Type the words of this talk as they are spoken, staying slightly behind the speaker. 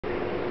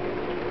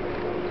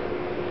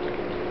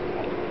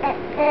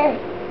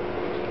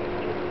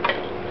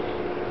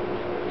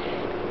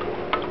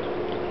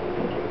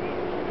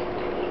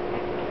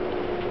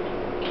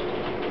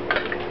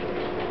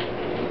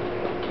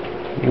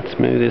Let's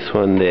move this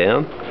one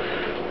down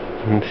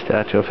and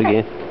start you off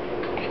again.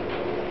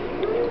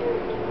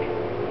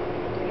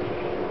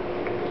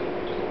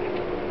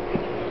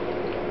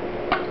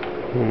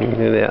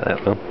 Without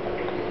that one.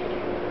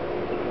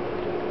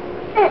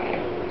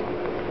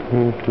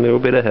 A little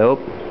bit of help.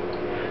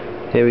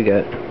 Here we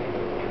go.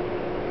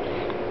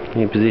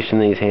 You position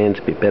these hands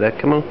a bit better.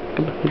 Come on,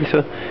 come on. This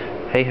one.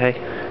 Hey, hey.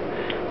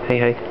 Hey,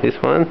 hey. This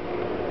one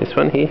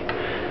here.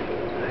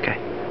 Okay.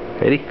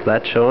 Ready?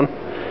 Latch on.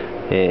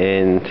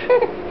 And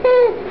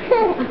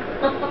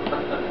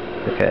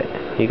okay,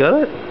 you got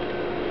it?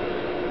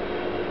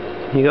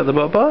 You got the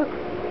bot?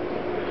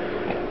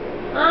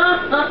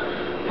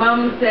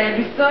 Mum said,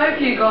 with so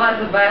few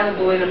guys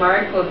available in the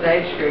Murray Club's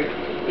age group,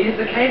 it is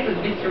a case of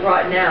Mr.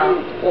 Right Now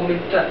or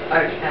Mr.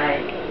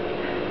 Okay.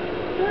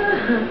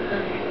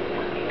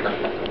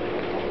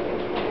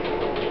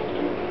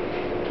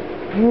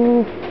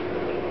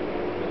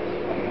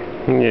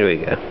 Here we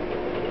go.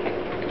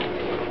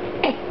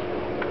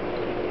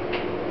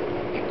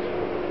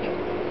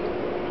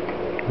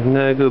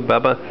 No good,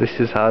 Bubba. This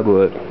is hard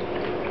work.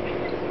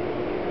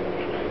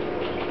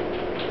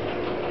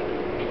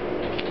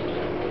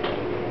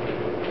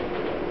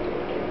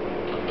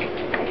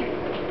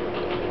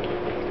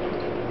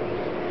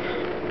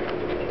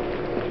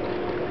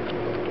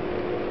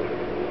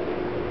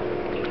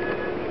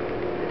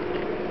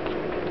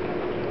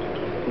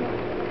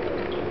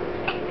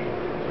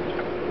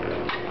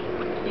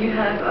 You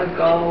have a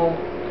goal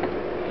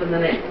for the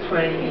next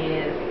 20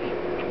 years.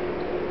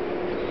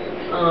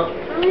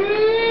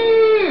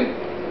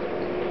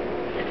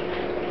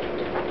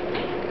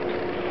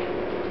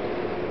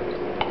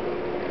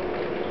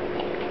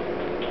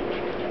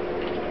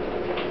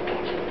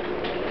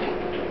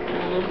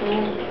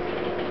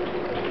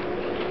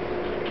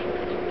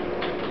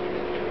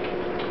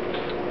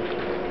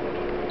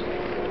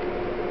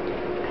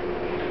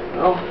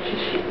 Oh,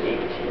 just shit it.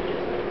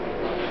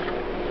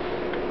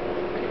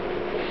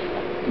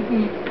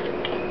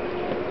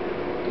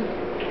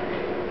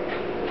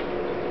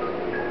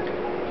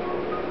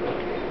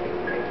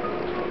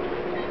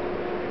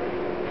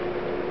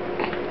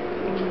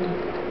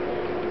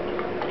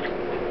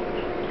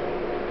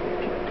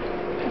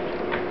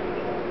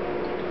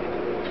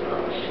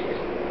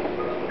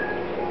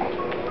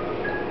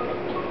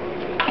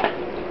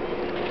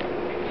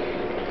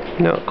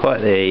 Not quite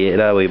there yet,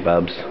 are we,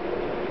 Bubs?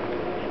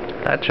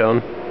 Latch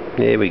on.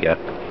 There we go. I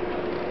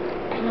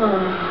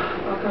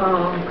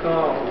can't go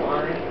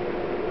away.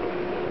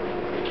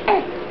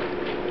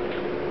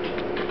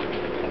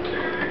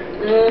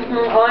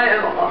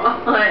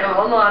 I am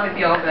online with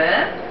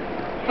Yogurt.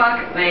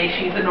 Fuck me,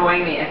 she's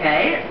annoying me,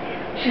 okay?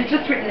 She's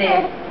just written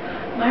there,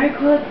 Mary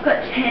Claude's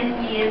got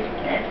 10 years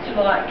left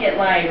to like get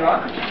laid,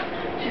 right?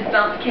 She's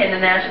dumped Ken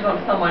and now she's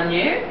on someone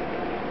new.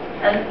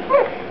 And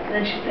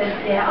then she says,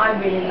 yeah,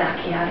 I'm really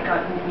lucky I've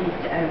got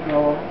Mr.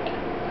 Overall.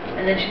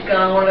 And then she's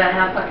going on about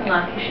how fucking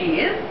lucky she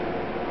is.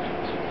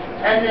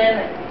 And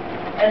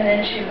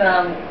then she's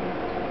oh,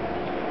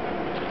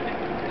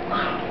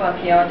 fuck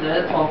yeah, I do,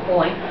 that's why I'm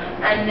calling.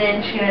 And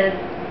then she goes,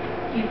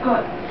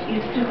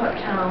 you've still got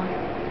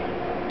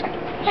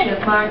she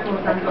goes, Mary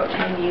Claude's only got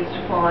 10 years to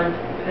find the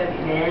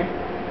perfect man.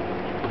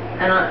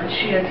 And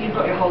she goes, you've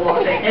got your whole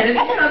life ahead of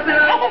you. And I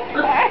said,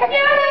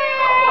 yeah,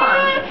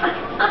 and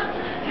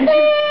she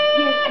goes,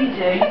 yes, you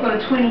do. You've got a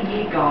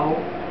 20-year goal.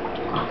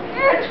 A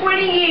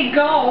 20-year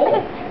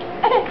goal?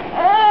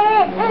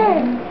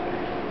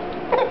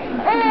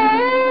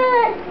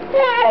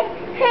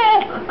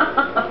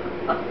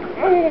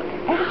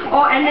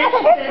 Oh, and then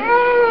she says,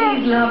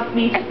 he loves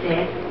me to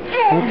death.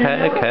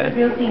 Okay. The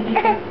real thing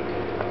because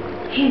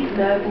he's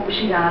no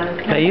bullshit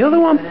artist. Hey, you're the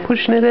one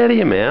pushing it out of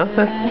your mouth.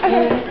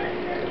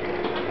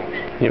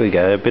 Here we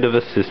go, a bit of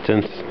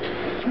assistance.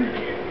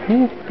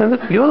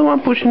 You're the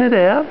one pushing it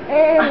out.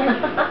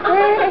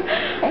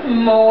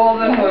 More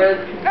than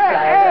words can say,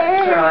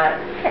 that's right.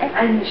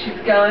 And she's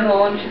going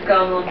on,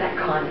 that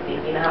kind of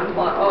thing, you know. I'm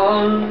like,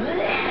 oh.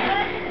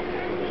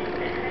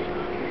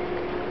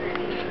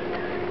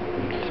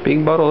 It's a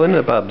big bottle, isn't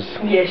it, Bubs?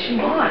 Yeah, she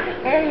might.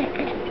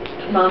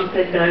 Mum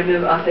said no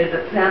milk. I said,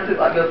 that sounds a bit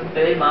like milk and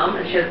food, Mum.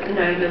 And she said,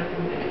 no milk and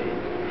food.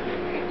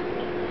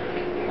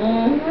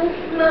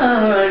 No,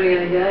 I'm only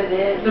going to go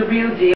there. The real deal.